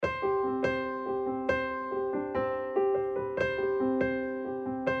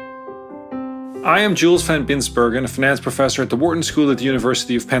I am Jules van Binsbergen, a finance professor at the Wharton School at the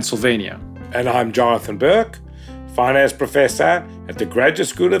University of Pennsylvania. And I'm Jonathan Burke, finance professor at the Graduate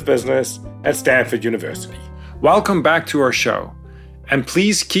School of Business at Stanford University. Welcome back to our show. And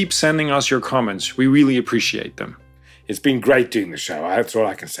please keep sending us your comments. We really appreciate them. It's been great doing the show. That's all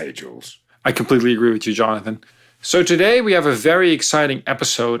I can say, Jules. I completely agree with you, Jonathan. So today we have a very exciting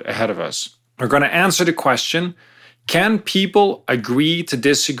episode ahead of us. We're going to answer the question, can people agree to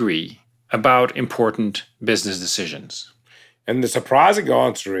disagree about important business decisions? And the surprising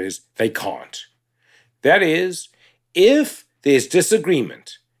answer is they can't. That is, if there's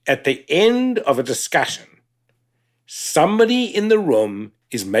disagreement at the end of a discussion, somebody in the room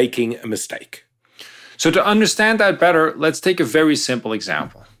is making a mistake. So to understand that better, let's take a very simple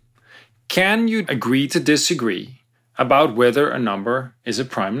example. Can you agree to disagree about whether a number is a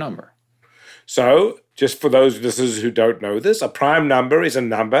prime number? So, just for those listeners who don't know this, a prime number is a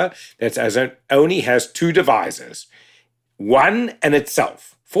number that only has two divisors, one and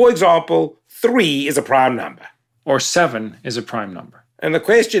itself. For example, 3 is a prime number. Or 7 is a prime number. And the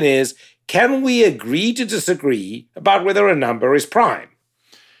question is, can we agree to disagree about whether a number is prime?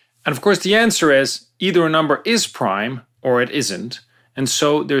 And of course, the answer is either a number is prime or it isn't. And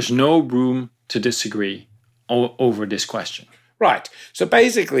so there's no room to disagree over this question. Right. So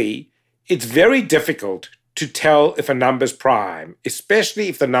basically, it's very difficult to tell if a number's prime, especially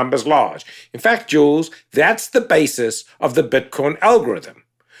if the number's large. In fact, Jules, that's the basis of the Bitcoin algorithm.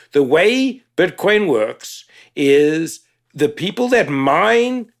 The way Bitcoin works is the people that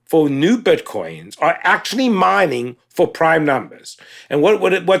mine for new Bitcoins are actually mining for prime numbers. And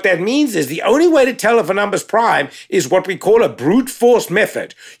what that means is the only way to tell if a number's prime is what we call a brute force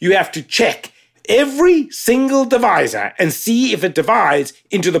method. You have to check every single divisor and see if it divides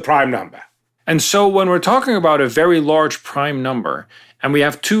into the prime number. And so when we're talking about a very large prime number, and we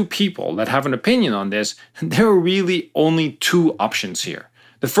have two people that have an opinion on this, there are really only two options here.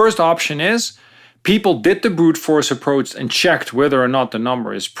 The first option is people did the brute force approach and checked whether or not the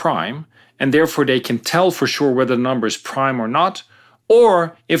number is prime, and therefore they can tell for sure whether the number is prime or not.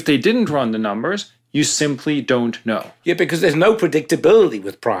 Or if they didn't run the numbers, you simply don't know. Yeah, because there's no predictability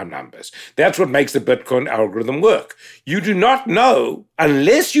with prime numbers. That's what makes the Bitcoin algorithm work. You do not know,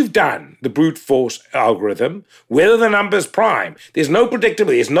 unless you've done the brute force algorithm, whether the number is prime. There's no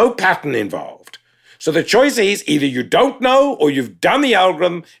predictability. There's no pattern involved. So the choice is either you don't know or you've done the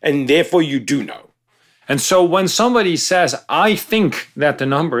algorithm and therefore you do know. And so when somebody says, I think that the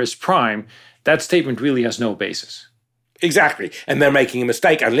number is prime, that statement really has no basis. Exactly. And they're making a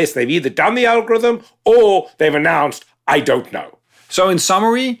mistake unless they've either done the algorithm or they've announced, I don't know. So in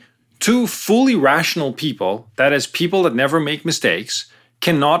summary, two fully rational people, that is people that never make mistakes,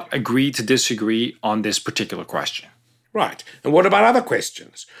 cannot agree to disagree on this particular question. Right. And what about other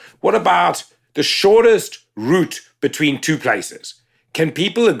questions? What about the shortest route between two places? Can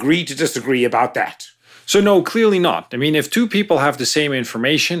people agree to disagree about that? So no, clearly not. I mean, if two people have the same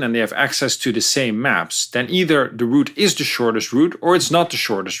information and they have access to the same maps, then either the route is the shortest route or it's not the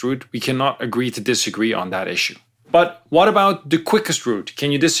shortest route. We cannot agree to disagree on that issue. But what about the quickest route?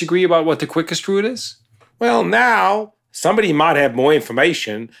 Can you disagree about what the quickest route is? Well, now somebody might have more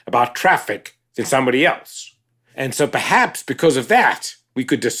information about traffic than somebody else. And so perhaps because of that, we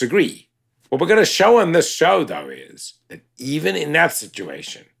could disagree. What we're going to show on this show, though, is that even in that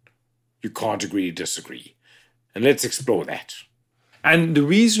situation, you can't agree to disagree. And let's explore that. And the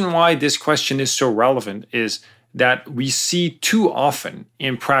reason why this question is so relevant is that we see too often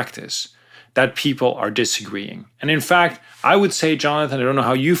in practice that people are disagreeing. And in fact, I would say, Jonathan, I don't know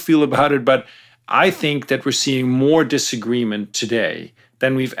how you feel about it, but I think that we're seeing more disagreement today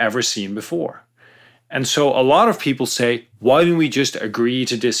than we've ever seen before. And so a lot of people say, why don't we just agree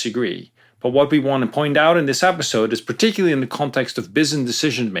to disagree? But what we want to point out in this episode is, particularly in the context of business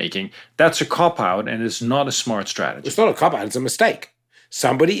decision-making, that's a cop-out and it's not a smart strategy. It's not a cop-out, it's a mistake.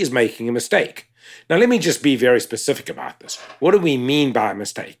 Somebody is making a mistake. Now, let me just be very specific about this. What do we mean by a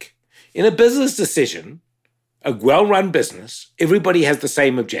mistake? In a business decision, a well-run business, everybody has the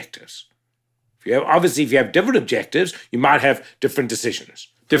same objectives. Obviously, if you have different objectives, you might have different decisions.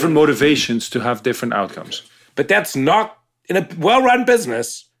 Different motivations to have different outcomes. But that's not, in a well-run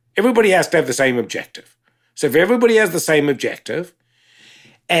business, everybody has to have the same objective. So if everybody has the same objective,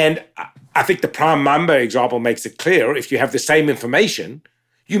 and I think the prime number example makes it clear, if you have the same information,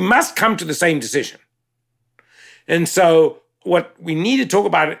 you must come to the same decision. And so what we need to talk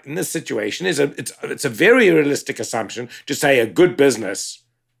about in this situation is it's a very realistic assumption to say a good business,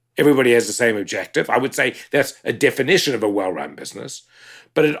 everybody has the same objective. I would say that's a definition of a well-run business.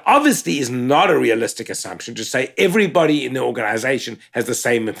 But it obviously is not a realistic assumption to say everybody in the organization has the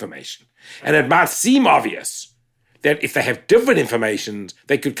same information. And it might seem obvious that if they have different informations,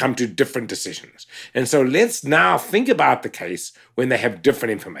 they could come to different decisions. And so let's now think about the case when they have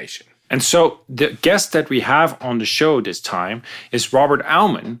different information. And so the guest that we have on the show this time is Robert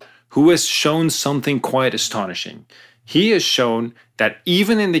Aumann, who has shown something quite astonishing. He has shown that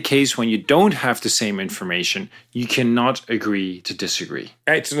even in the case when you don't have the same information, you cannot agree to disagree.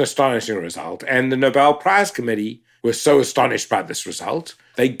 It's an astonishing result. And the Nobel Prize Committee were so astonished by this result,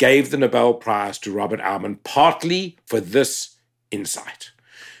 they gave the Nobel Prize to Robert Aumann partly for this insight.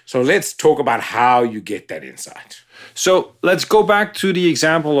 So let's talk about how you get that insight. So let's go back to the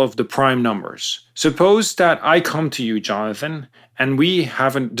example of the prime numbers. Suppose that I come to you, Jonathan, and we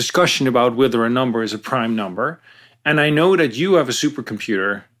have a discussion about whether a number is a prime number. And I know that you have a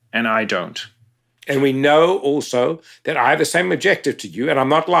supercomputer and I don't. And we know also that I have the same objective to you and I'm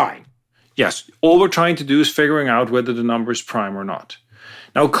not lying. Yes, all we're trying to do is figuring out whether the number is prime or not.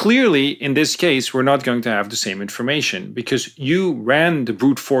 Now, clearly, in this case, we're not going to have the same information because you ran the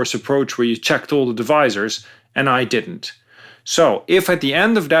brute force approach where you checked all the divisors and I didn't. So if at the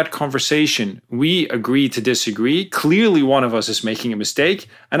end of that conversation we agree to disagree, clearly one of us is making a mistake.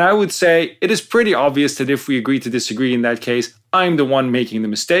 And I would say it is pretty obvious that if we agree to disagree in that case, I'm the one making the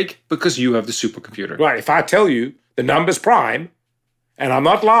mistake because you have the supercomputer. Right, if I tell you the number's prime and I'm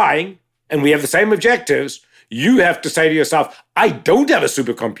not lying and we have the same objectives, you have to say to yourself, I don't have a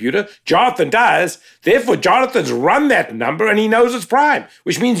supercomputer, Jonathan does. Therefore, Jonathan's run that number and he knows it's prime,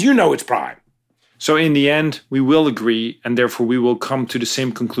 which means you know it's prime. So in the end, we will agree, and therefore we will come to the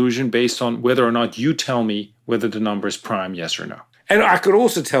same conclusion based on whether or not you tell me whether the number is prime, yes or no. And I could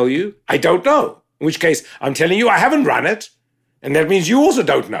also tell you, I don't know, in which case I'm telling you I haven't run it, and that means you also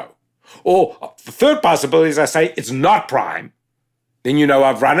don't know. Or the third possibility is I say it's not prime. Then you know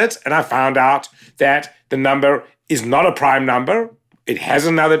I've run it, and I found out that the number is not a prime number, it has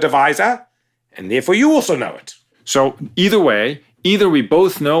another divisor, and therefore you also know it. So either way, either we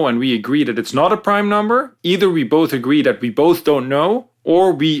both know and we agree that it's not a prime number, either we both agree that we both don't know,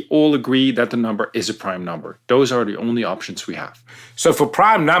 or we all agree that the number is a prime number. Those are the only options we have. So for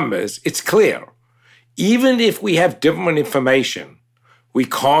prime numbers, it's clear. Even if we have different information, we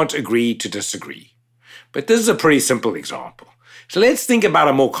can't agree to disagree. But this is a pretty simple example. So let's think about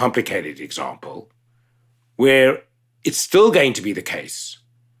a more complicated example where it's still going to be the case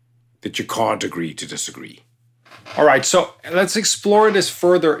that you can't agree to disagree. All right, so let's explore this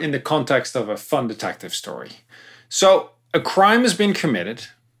further in the context of a fun detective story. So a crime has been committed,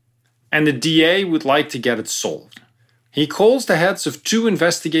 and the DA would like to get it solved. He calls the heads of 2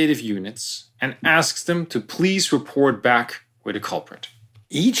 investigative units and asks them to please report back with a culprit.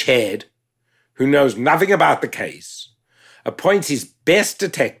 Each head, who knows nothing about the case, appoints his best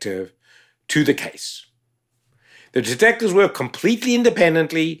detective to the case. The detectives work completely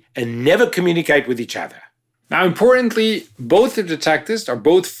independently and never communicate with each other. Now, importantly, both the detectives are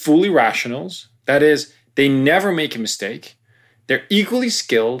both fully rationals. That is, they never make a mistake. They're equally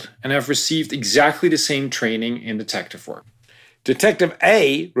skilled and have received exactly the same training in detective work. Detective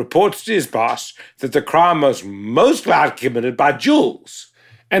A reports to his boss that the crime was most likely committed by Jules.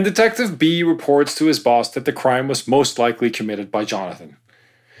 And Detective B reports to his boss that the crime was most likely committed by Jonathan.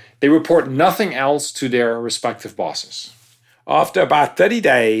 They report nothing else to their respective bosses. After about 30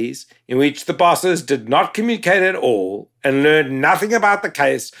 days, in which the bosses did not communicate at all and learned nothing about the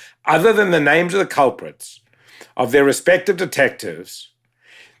case other than the names of the culprits of their respective detectives,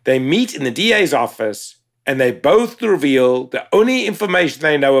 they meet in the DA's office and they both reveal the only information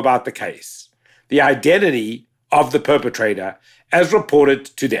they know about the case, the identity of the perpetrator as reported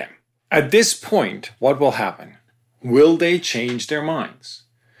to them. At this point, what will happen? Will they change their minds?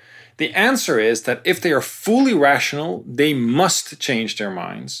 The answer is that if they are fully rational, they must change their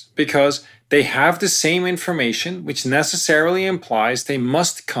minds because they have the same information, which necessarily implies they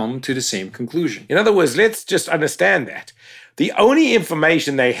must come to the same conclusion. In other words, let's just understand that. The only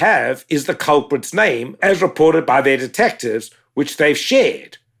information they have is the culprit's name as reported by their detectives, which they've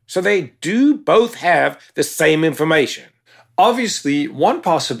shared. So they do both have the same information. Obviously, one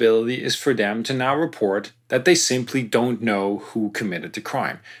possibility is for them to now report that they simply don't know who committed the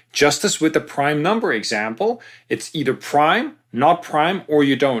crime. Just as with the prime number example, it's either prime, not prime, or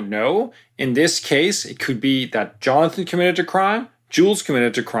you don't know. In this case, it could be that Jonathan committed the crime, Jules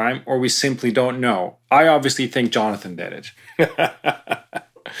committed the crime, or we simply don't know. I obviously think Jonathan did it.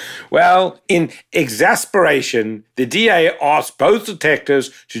 Well, in exasperation, the DA asked both detectives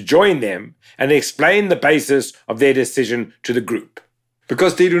to join them and explain the basis of their decision to the group.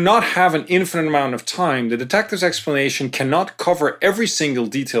 Because they do not have an infinite amount of time, the detective's explanation cannot cover every single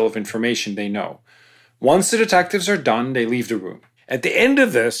detail of information they know. Once the detectives are done, they leave the room. At the end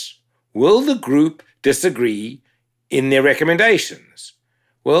of this, will the group disagree in their recommendations?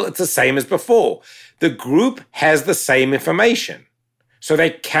 Well, it's the same as before. The group has the same information, so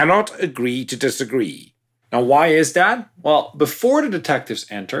they cannot agree to disagree. Now, why is that? Well, before the detectives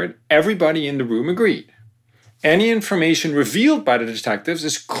entered, everybody in the room agreed. Any information revealed by the detectives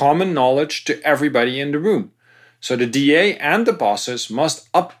is common knowledge to everybody in the room. So the DA and the bosses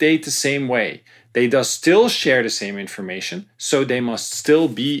must update the same way. They thus still share the same information, so they must still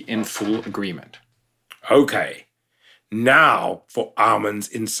be in full agreement. Okay, now for Aumann's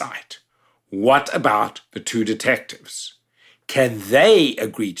insight. What about the two detectives? Can they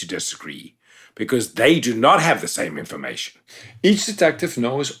agree to disagree? Because they do not have the same information. Each detective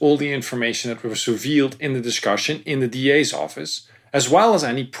knows all the information that was revealed in the discussion in the DA's office, as well as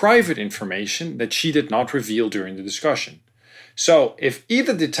any private information that she did not reveal during the discussion. So, if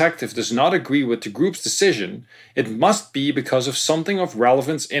either detective does not agree with the group's decision, it must be because of something of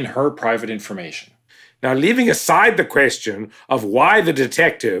relevance in her private information. Now, leaving aside the question of why the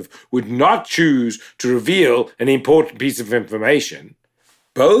detective would not choose to reveal an important piece of information,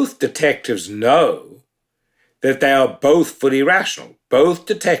 both detectives know that they are both fully rational. Both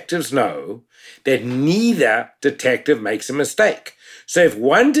detectives know that neither detective makes a mistake. So if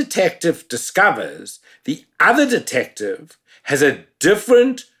one detective discovers the other detective has a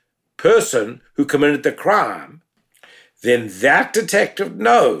different person who committed the crime, then that detective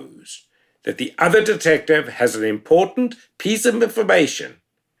knows that the other detective has an important piece of information,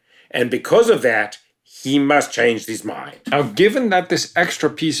 and because of that, he must change his mind. Now, given that this extra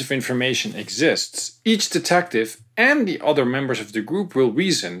piece of information exists, each detective and the other members of the group will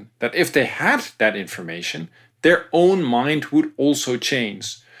reason that if they had that information, their own mind would also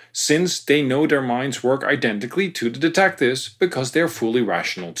change, since they know their minds work identically to the detectives because they're fully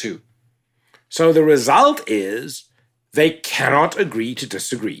rational too. So the result is they cannot agree to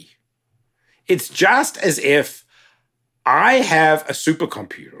disagree. It's just as if I have a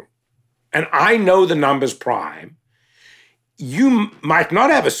supercomputer and I know the numbers prime. You might not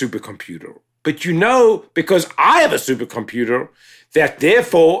have a supercomputer, but you know because I have a supercomputer that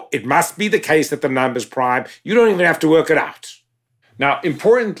therefore it must be the case that the numbers prime. You don't even have to work it out. Now,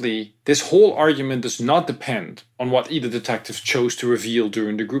 importantly, this whole argument does not depend on what either detective chose to reveal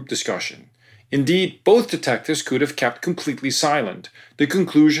during the group discussion. Indeed, both detectives could have kept completely silent. The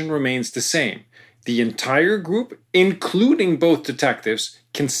conclusion remains the same. The entire group, including both detectives,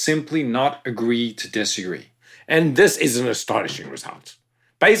 can simply not agree to disagree. And this is an astonishing result.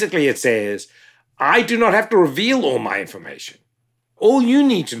 Basically, it says, I do not have to reveal all my information. All you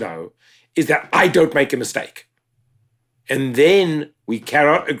need to know is that I don't make a mistake. And then we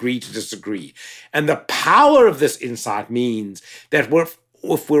cannot agree to disagree. And the power of this insight means that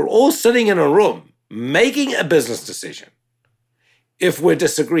if we're all sitting in a room making a business decision, if we're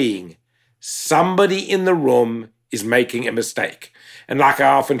disagreeing, somebody in the room is making a mistake. And like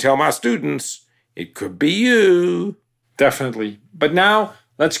I often tell my students, it could be you. Definitely. But now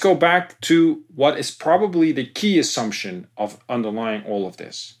let's go back to what is probably the key assumption of underlying all of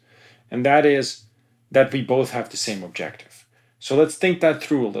this. And that is that we both have the same objective. So let's think that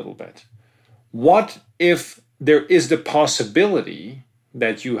through a little bit. What if there is the possibility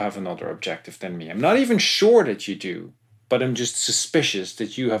that you have another objective than me? I'm not even sure that you do, but I'm just suspicious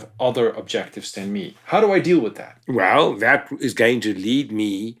that you have other objectives than me. How do I deal with that? Well, that is going to lead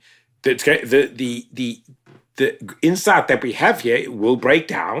me, the insight that we have here will break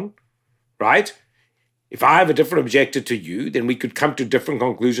down, right? If I have a different objective to you, then we could come to different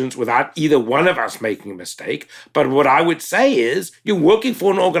conclusions without either one of us making a mistake. But what I would say is you're working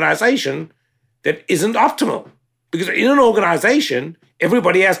for an organization that isn't optimal. Because in an organization,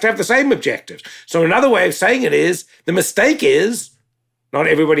 everybody has to have the same objectives. So another way of saying it is, the mistake is not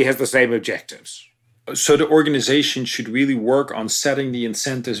everybody has the same objectives. So the organization should really work on setting the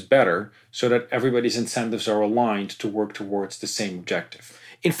incentives better so that everybody's incentives are aligned to work towards the same objective.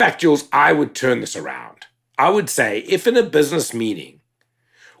 In fact, Jules, I would turn this around. I would say if in a business meeting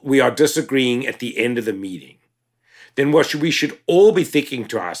we are disagreeing at the end of the meeting, then what we should all be thinking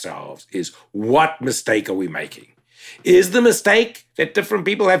to ourselves is, what mistake are we making? Is the mistake that different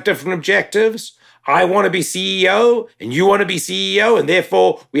people have different objectives? I want to be CEO and you want to be CEO and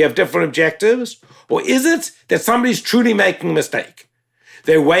therefore we have different objectives? Or is it that somebody's truly making a mistake?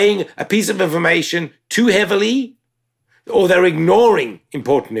 They're weighing a piece of information too heavily, or they're ignoring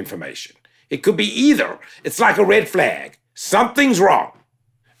important information. It could be either. It's like a red flag. Something's wrong.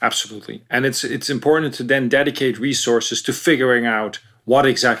 Absolutely. And it's important to then dedicate resources to figuring out what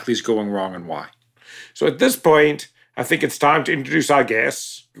exactly is going wrong and why. So at this point, I think it's time to introduce our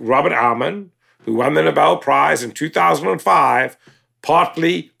guest, Robert Aumann, who won the Nobel Prize in 2005,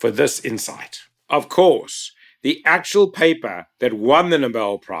 partly for this insight. Of course, the actual paper that won the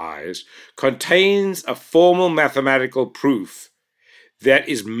Nobel Prize contains a formal mathematical proof that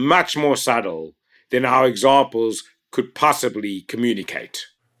is much more subtle than our examples could possibly communicate.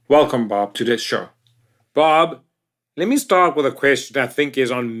 Welcome, Bob, to this show. Bob, let me start with a question I think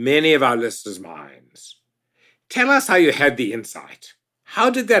is on many of our listeners' minds. Tell us how you had the insight. How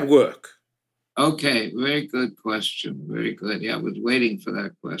did that work? Okay, very good question. Very good. Yeah, I was waiting for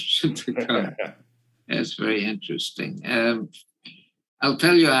that question to come. That's very interesting. I'll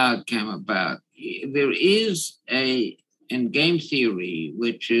tell you how it came about. There is in game theory,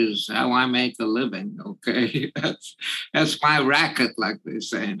 which is how I make a living. Okay, that's my racket, like they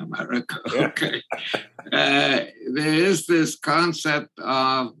say in America. Okay, there is this concept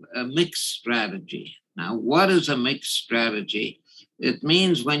of a mixed strategy. Now, what is a mixed strategy? It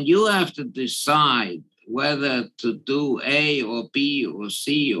means when you have to decide whether to do A or B or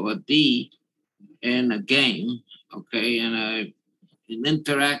C or D in a game, okay, in an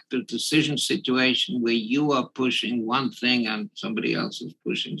interactive decision situation where you are pushing one thing and somebody else is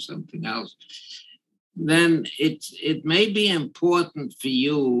pushing something else, then it may be important for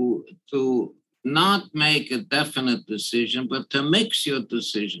you to not make a definite decision, but to mix your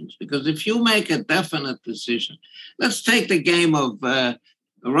decisions. Because if you make a definite decision, let's take the game of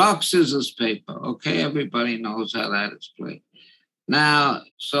rock, scissors, paper. Okay, everybody knows how that is played. Now,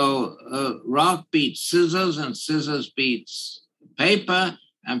 so rock beats scissors, and scissors beats paper,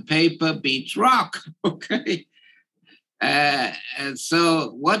 and paper beats rock. Okay, and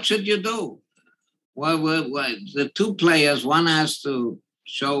so what should you do? Well, the two players, one has to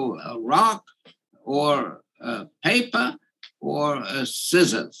show a rock or paper or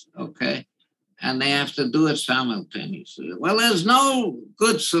scissors, okay? And they have to do it simultaneously. Well, there's no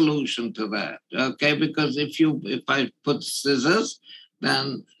good solution to that, okay? Because if I put scissors,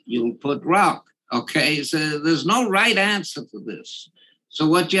 then you'll put rock, okay? So there's no right answer to this. So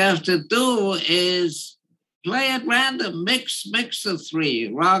what you have to do is play at random, mix the three,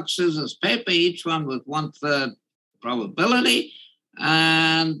 rock, scissors, paper, each one with 1/3 probability.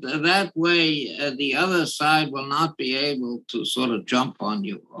 And that way, the other side will not be able to sort of jump on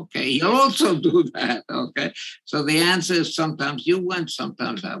you, okay? He'll also do that, okay? So the answer is sometimes you win,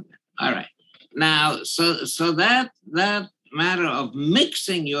 sometimes I win. All right. Now, so that matter of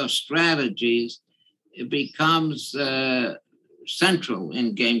mixing your strategies, it becomes central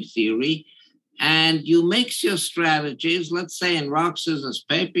in game theory. And you mix your strategies. Let's say in rock, scissors,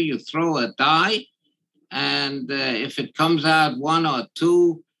 paper, you throw a die. And if it comes out 1 or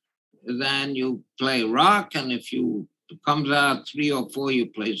 2, then you play rock. And if it comes out 3 or 4, you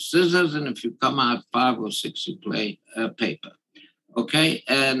play scissors. And if you come out 5 or 6, you play paper. Okay.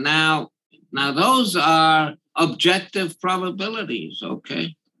 Now those are objective probabilities.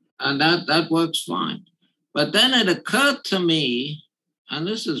 Okay. And that works fine. But then it occurred to me, and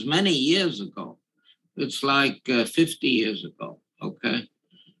this is many years ago, it's like 50 years ago. Okay.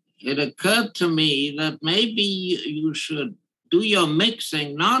 It occurred to me that maybe you should do your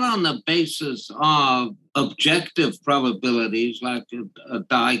mixing not on the basis of objective probabilities like a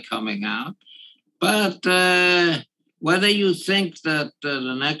die coming out, but whether you think that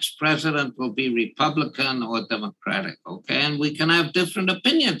the next president will be Republican or Democratic, okay? And we can have different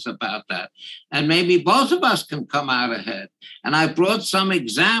opinions about that. And maybe both of us can come out ahead. And I brought some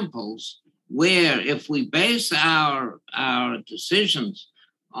examples where if we base our decisions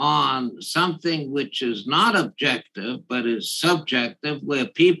on something which is not objective, but is subjective, where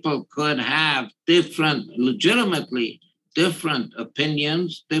people could have legitimately different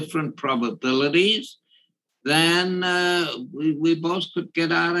opinions, different probabilities, then we both could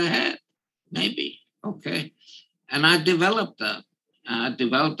get out ahead, maybe, okay? And I developed that.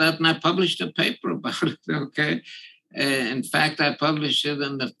 And I published a paper about it, okay? In fact, I published it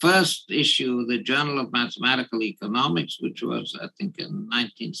in the first issue of the Journal of Mathematical Economics, which was, I think, in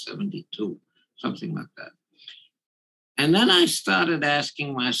 1972, something like that. And then I started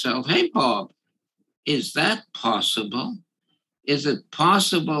asking myself, hey, Bob, is that possible? Is it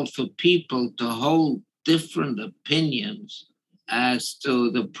possible for people to hold different opinions as to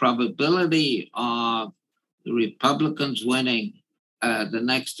the probability of the Republicans winning the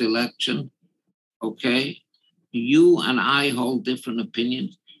next election? Okay. You and I hold different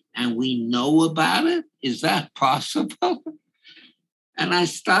opinions and we know about it. Is that possible? And I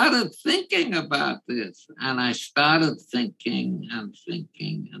started thinking about this, and I started thinking and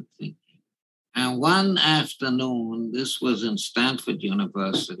thinking and thinking. And one afternoon, this was in Stanford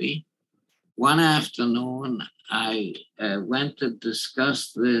University, one afternoon I went to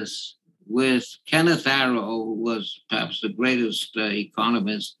discuss this with Kenneth Arrow, who was perhaps the greatest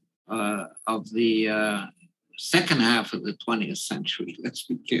economist of the second half of the 20th century. Let's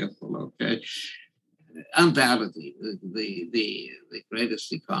be careful, okay? Undoubtedly, the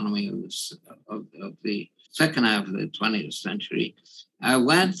greatest economy of the second half of the 20th century. I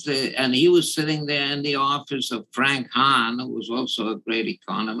went and he was sitting there in the office of Frank Hahn, who was also a great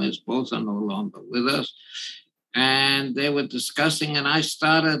economist. Both are no longer with us. And they were discussing, and I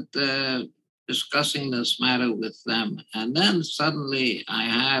started discussing this matter with them. And then suddenly I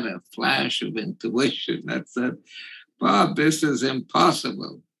had a flash of intuition that said, Bob, this is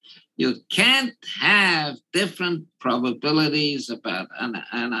impossible. You can't have different probabilities about,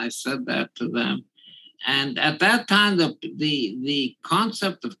 and I said that to them. And at that time, the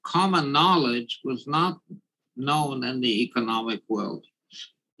concept of common knowledge was not known in the economic world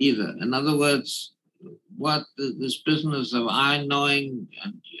either. In other words, what this business of I knowing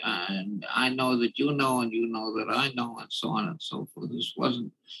and I know that you know and you know that I know and so on and so forth. This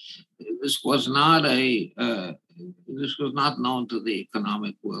was not known to the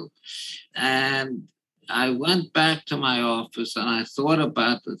economic world. And I went back to my office and I thought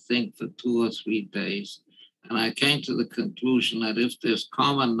about the thing for 2 or 3 days. And I came to the conclusion that if there's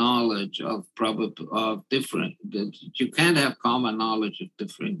common knowledge of different, you can't have common knowledge of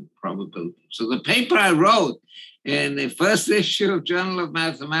different probabilities. So the paper I wrote in the first issue of Journal of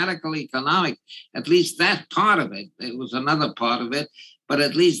Mathematical Economics, at least that part of it, it was another part of it, but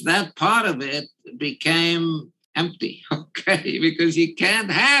at least that part of it became empty, okay? Because you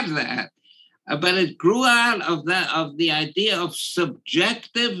can't have that. But it grew out of the idea of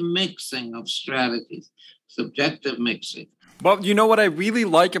subjective mixing of strategies. Subjective mixing. But you know what I really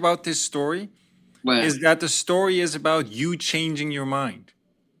like about this story? Well, is that the story is about you changing your mind.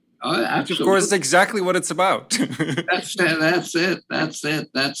 Oh, absolutely. Which, of course, is exactly what it's about. That's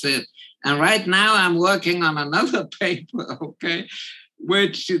it. And right now I'm working on another paper, okay,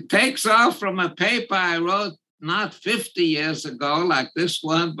 which takes off from a paper I wrote not 50 years ago, like this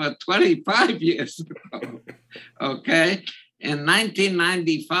one, but 25 years ago, okay? In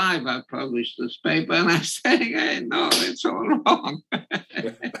 1995, I published this paper, and I'm saying, hey, no, it's all wrong.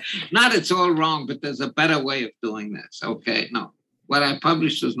 Not it's all wrong, but there's a better way of doing this, okay? No, what I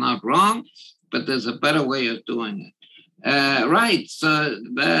published is not wrong, but there's a better way of doing it. Right, so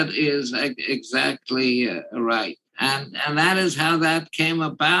that is exactly right. And that is how that came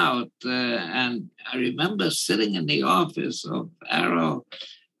about. And I remember sitting in the office of Arrow,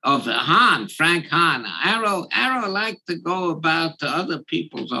 of Frank Hahn. Arrow liked to go about to other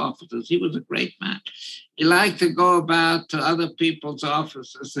people's offices. He was a great man. He liked to go about to other people's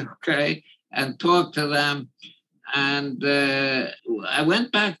offices, okay, and talk to them. And I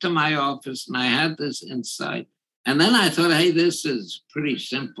went back to my office and I had this insight. And then I thought, hey, this is pretty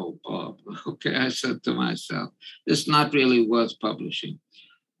simple, Bob. Okay, I said to myself, this is not really worth publishing.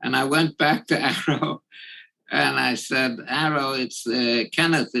 And I went back to Arrow and I said, Arrow, it's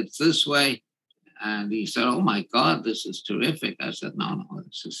Kenneth, it's this way. And he said, oh my God, this is terrific. I said, no,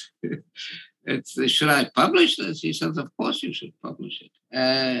 this is, should I publish this? He said, of course you should publish it.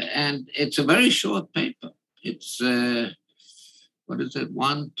 And it's a very short paper. It's,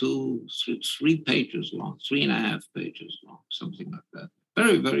 1, 2, 3 pages long, 3.5 pages long, something like that.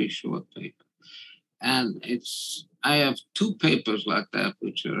 Very, very short paper. And I have 2 papers like that,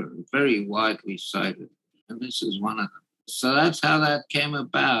 which are very widely cited. And this is one of them. So that's how that came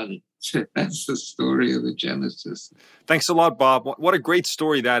about. That's the story of the genesis. Thanks a lot, Bob. What a great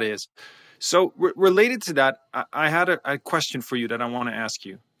story that is. So related to that, I had a question for you that I want to ask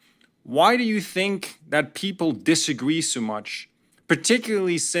you. Why do you think that people disagree so much,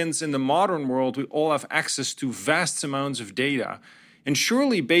 particularly since in the modern world we all have access to vast amounts of data? And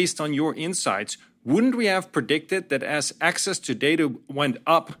surely based on your insights, wouldn't we have predicted that as access to data went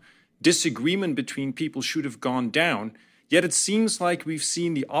up, disagreement between people should have gone down? Yet it seems like we've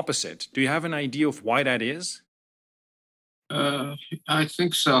seen the opposite. Do you have an idea of why that is? I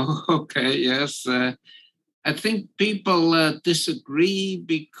think so. Okay, yes. I think people disagree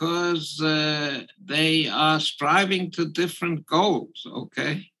because they are striving to different goals,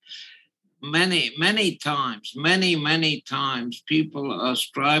 okay? Many times, people are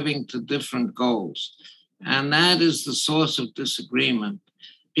striving to different goals. And that is the source of disagreement.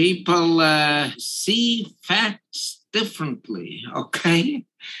 People see facts differently, okay?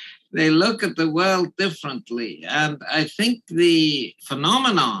 They look at the world differently. And I think the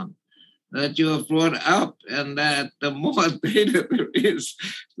phenomenon that you have brought up, and that the more data there is,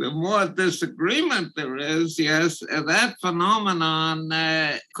 the more disagreement there is. Yes, that phenomenon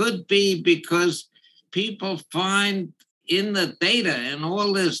could be because people find in the data, in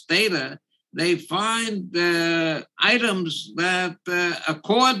all this data, they find items that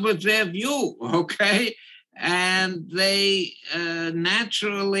accord with their view, okay? And they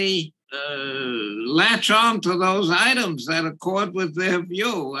naturally latch on to those items that accord with their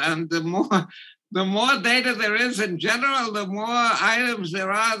view. And the more data there is in general, the more items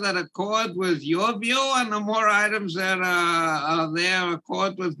there are that accord with your view, and the more items that are there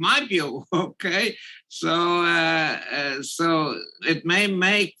accord with my view. Okay, so it may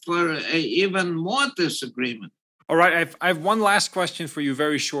make for even more disagreement. All right, I have one last question for you,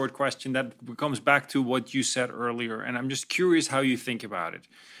 very short question that comes back to what you said earlier, and I'm just curious how you think about it.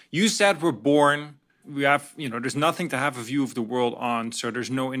 You said we're born, we have, there's nothing to have a view of the world on, so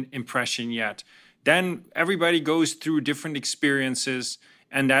there's no impression yet. Then everybody goes through different experiences,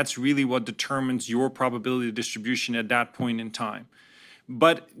 and that's really what determines your probability distribution at that point in time.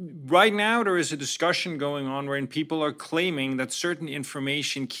 But right now there is a discussion going on wherein people are claiming that certain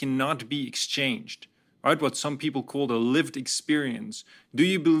information cannot be exchanged. Right, what some people call the lived experience. Do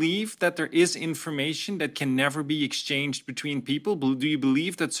you believe that there is information that can never be exchanged between people? Do you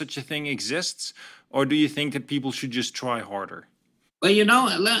believe that such a thing exists? Or do you think that people should just try harder? Well,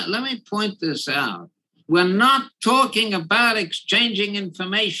 let me point this out. We're not talking about exchanging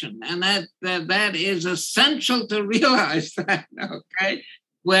information, and that is essential to realize that, okay?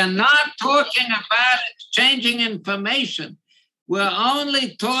 We're not talking about exchanging information. We're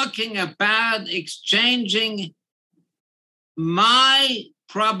only talking about exchanging my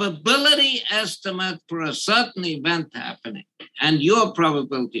probability estimate for a certain event happening and your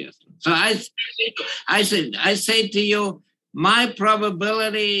probability estimate. So I say to you, my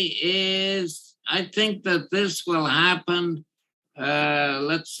probability is, I think that this will happen.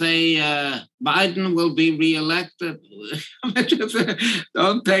 Let's say Biden will be reelected.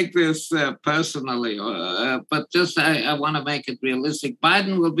 Don't take this personally, but just I want to make it realistic.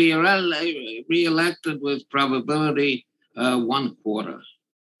 Biden will be reelected with probability 1/4.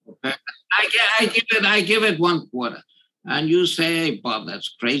 Okay, I give it 1/4. And you say, hey, Bob, that's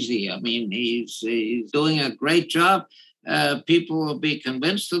crazy. I mean, he's doing a great job. People will be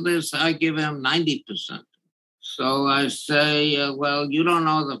convinced of this. I give him 90%. So I say, well, you don't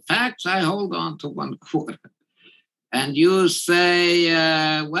know the facts. I hold on to 1/4. And you say,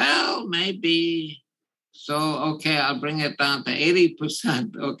 well, maybe. So, okay, I'll bring it down to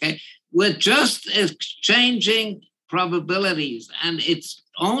 80%. Okay. We're just exchanging probabilities. And it's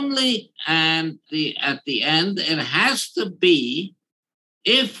only, and at the end, it has to be,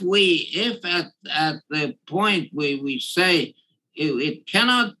 if at the point where we say, it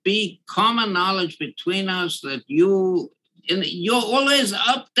cannot be common knowledge between us that you're always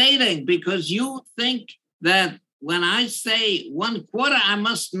updating, because you think that when I say 1/4, I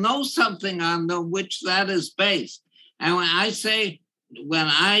must know something on which that is based. And when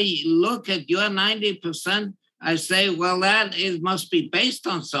I look at your 90%, I say, well, must be based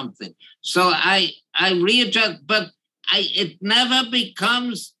on something. So I readjust, but it never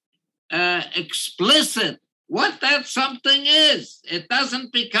becomes explicit what that something is. It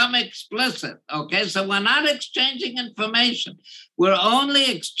doesn't become explicit, okay? So we're not exchanging information. We're only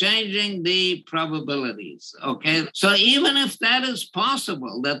exchanging the probabilities, okay? So even if that is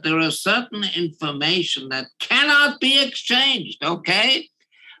possible, that there is certain information that cannot be exchanged, okay?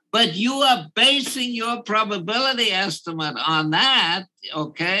 But you are basing your probability estimate on that,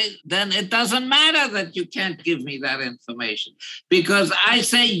 okay, then it doesn't matter that you can't give me that information, because I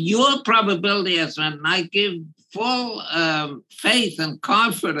say your probability estimate, and I give full faith and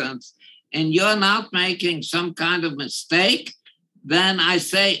confidence in you're not making some kind of mistake. Then I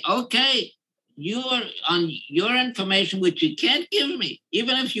say, okay, you're on your information, which you can't give me.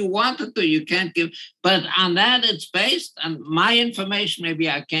 Even if you wanted to, you can't give. But on that, it's based on my information. Maybe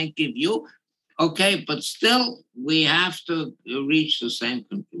I can't give you. Okay, but still, we have to reach the same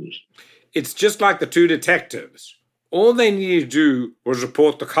conclusion. It's just like the two detectives. All they needed to do was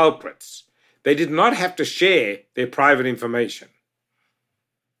report the culprits. They did not have to share their private information.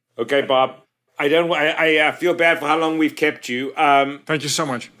 Okay, Bob. I feel bad for how long we've kept you. Thank you so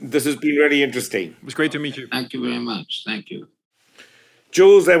much. This has been really interesting. It was great to meet you. Thank you very much. Thank you.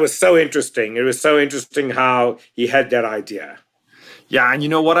 Jules, that was so interesting. It was so interesting how he had that idea. Yeah, and you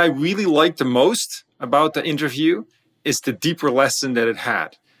know what I really liked the most about the interview is the deeper lesson that it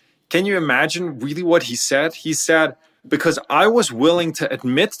had. Can you imagine really what he said? He said, because I was willing to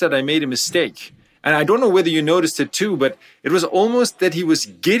admit that I made a mistake. And I don't know whether you noticed it too, but it was almost that he was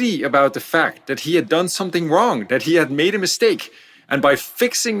giddy about the fact that he had done something wrong, that he had made a mistake. And by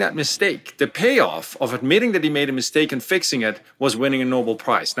fixing that mistake, the payoff of admitting that he made a mistake and fixing it was winning a Nobel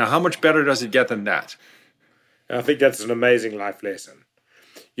Prize. Now, how much better does it get than that? I think that's an amazing life lesson.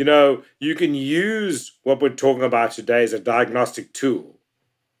 You know, you can use what we're talking about today as a diagnostic tool.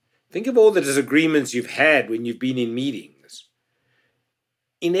 Think of all the disagreements you've had when you've been in meetings.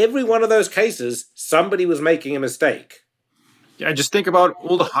 In every one of those cases, somebody was making a mistake. Yeah, just think about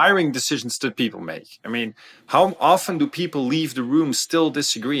all the hiring decisions that people make. I mean, how often do people leave the room still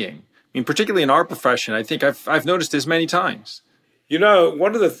disagreeing? I mean, particularly in our profession, I think I've noticed this many times. You know,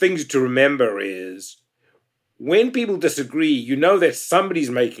 one of the things to remember is when people disagree, you know that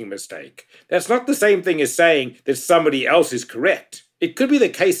somebody's making a mistake. That's not the same thing as saying that somebody else is correct. It could be the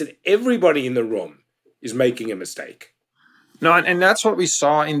case that everybody in the room is making a mistake. No, and that's what we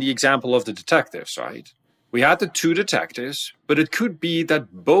saw in the example of the detectives, right? We had the two detectives, but it could be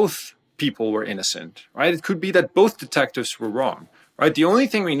that both people were innocent, right? It could be that both detectives were wrong, right? The only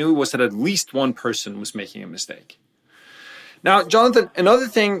thing we knew was that at least one person was making a mistake. Now, Jonathan, another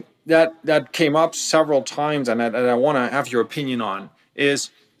thing that came up several times and that I want to have your opinion on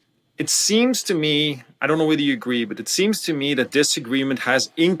is it seems to me, I don't know whether you agree, but it seems to me that disagreement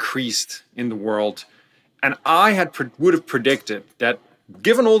has increased in the world. And I would have predicted that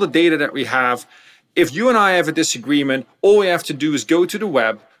given all the data that we have, if you and I have a disagreement, all we have to do is go to the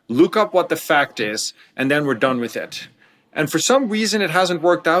web, look up what the fact is, and then we're done with it. And for some reason, it hasn't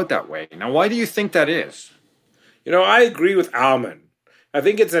worked out that way. Now, why do you think that is? You know, I agree with Aumann. I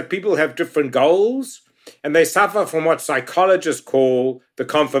think it's that people have different goals and they suffer from what psychologists call the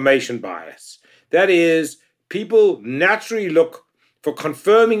confirmation bias. That is, people naturally look for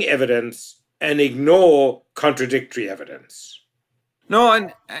confirming evidence and ignore contradictory evidence. No,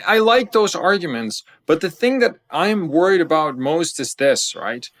 and I like those arguments, but the thing that I'm worried about most is this,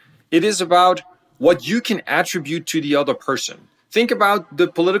 right? It is about what you can attribute to the other person. Think about the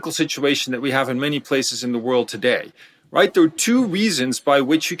political situation that we have in many places in the world today, right? There are two reasons by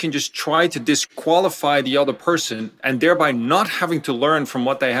which you can just try to disqualify the other person and thereby not having to learn from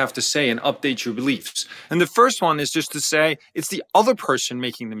what they have to say and update your beliefs. And the first one is just to say, it's the other person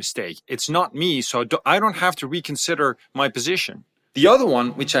making the mistake. It's not me, so I don't have to reconsider my position. The other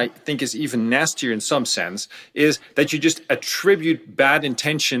one, which I think is even nastier in some sense, is that you just attribute bad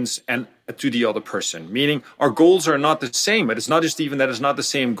intentions and to the other person, meaning our goals are not the same, but it's not just even that it's not the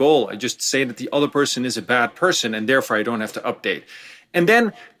same goal. I just say that the other person is a bad person and therefore I don't have to update. And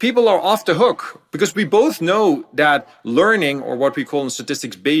then people are off the hook because we both know that learning, or what we call in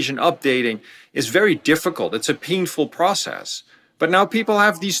statistics Bayesian updating, is very difficult. It's a painful process. But now people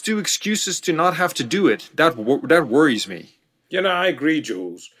have these two excuses to not have to do it. That worries me. You know, I agree,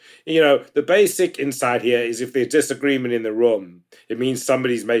 Jules. You know, the basic insight here is if there's disagreement in the room, it means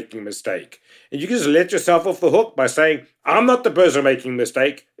somebody's making a mistake. And you can just let yourself off the hook by saying, I'm not the person making a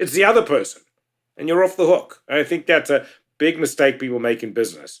mistake, it's the other person. And you're off the hook. And I think that's a big mistake people make in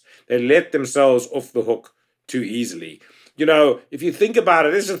business. They let themselves off the hook too easily. You know, if you think about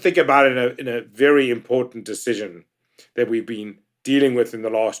it, let's just think about it in a very important decision that we've been dealing with in the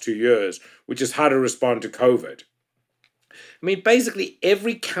last 2 years, which is how to respond to COVID. I mean, basically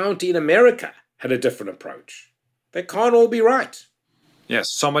every county in America had a different approach. They can't all be right.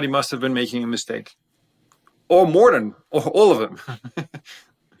 Yes, somebody must have been making a mistake. Or more than, or all of them.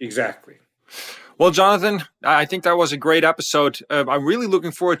 Exactly. Well, Jonathan, I think that was a great episode. I'm really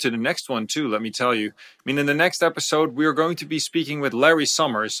looking forward to the next one too, let me tell you. I mean, in the next episode, we are going to be speaking with Larry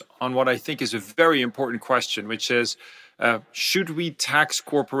Summers on what I think is a very important question, which is, should we tax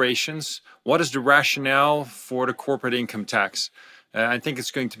corporations? What is the rationale for the corporate income tax? I think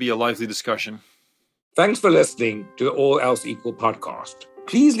it's going to be a lively discussion. Thanks for listening to the All Else Equal podcast.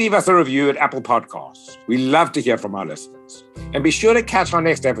 Please leave us a review at Apple Podcasts. We love to hear from our listeners. And be sure to catch our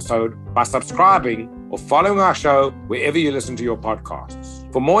next episode by subscribing or following our show wherever you listen to your podcasts.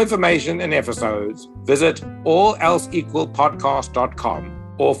 For more information and episodes, visit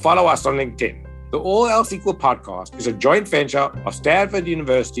allelseequalpodcast.com or follow us on LinkedIn. The All Else Equal podcast is a joint venture of Stanford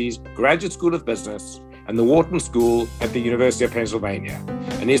University's Graduate School of Business and the Wharton School at the University of Pennsylvania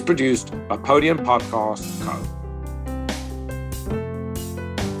and is produced by Podium Podcast Co.